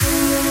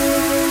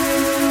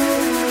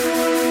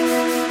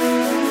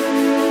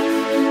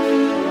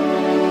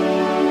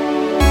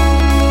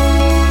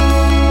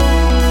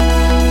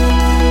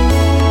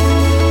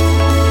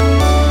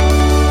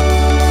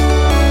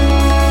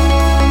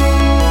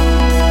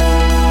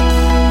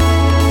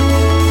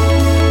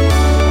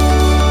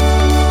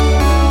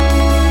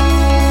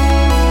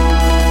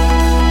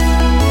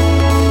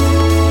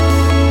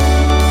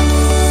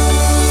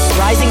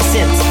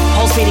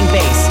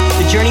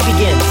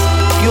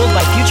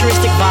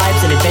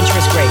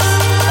adventurous grace,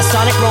 a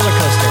sonic roller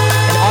coaster,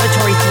 an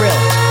auditory thrill.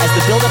 As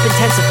the build-up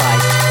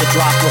intensifies, the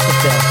drop will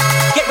fulfill.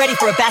 Get ready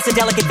for a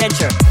Bassadelic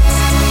Adventure.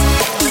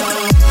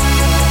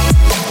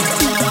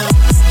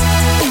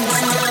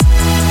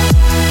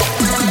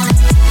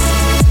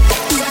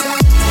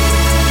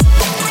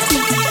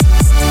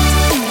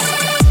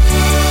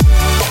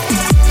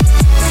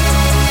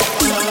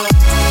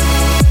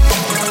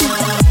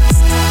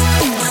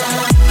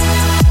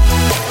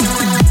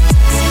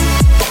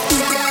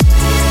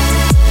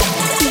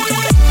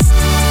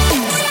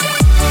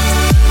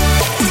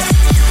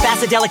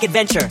 Bassadelic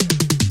Adventure.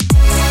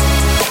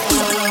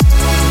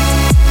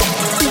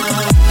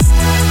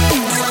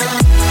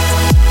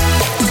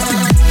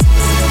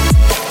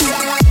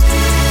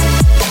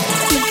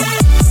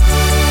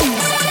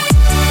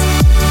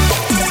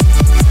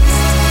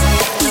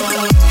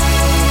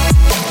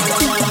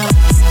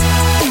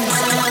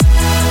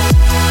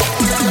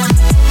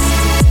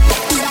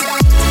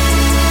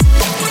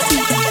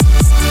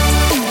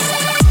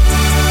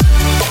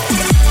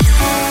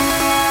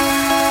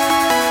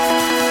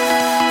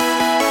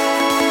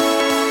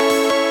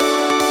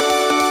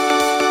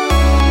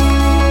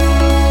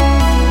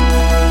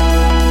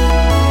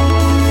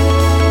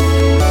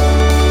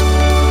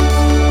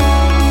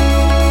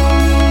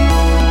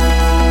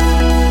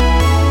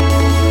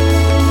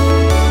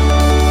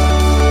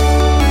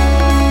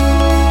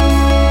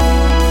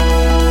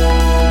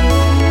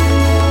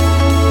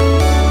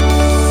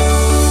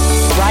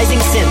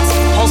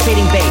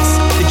 Pulsating bass,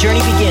 the journey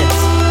begins,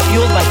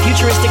 fueled by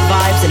futuristic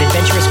vibes and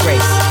adventurous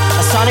grace.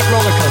 A sonic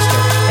roller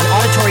coaster, an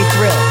auditory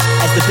thrill.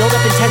 As the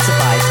build-up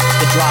intensifies,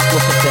 the drop will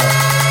fulfill.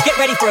 Get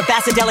ready for a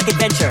Bassadelic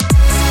Adventure.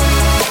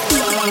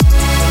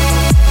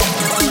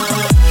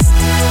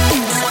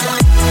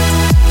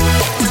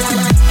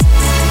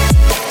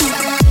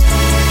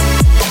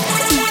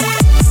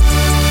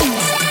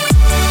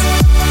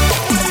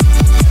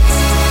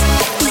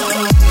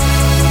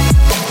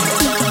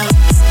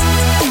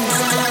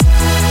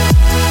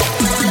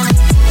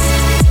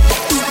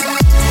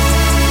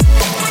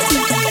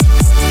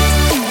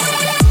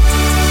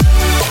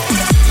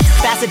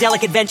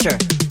 Bassadelic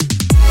Adventure.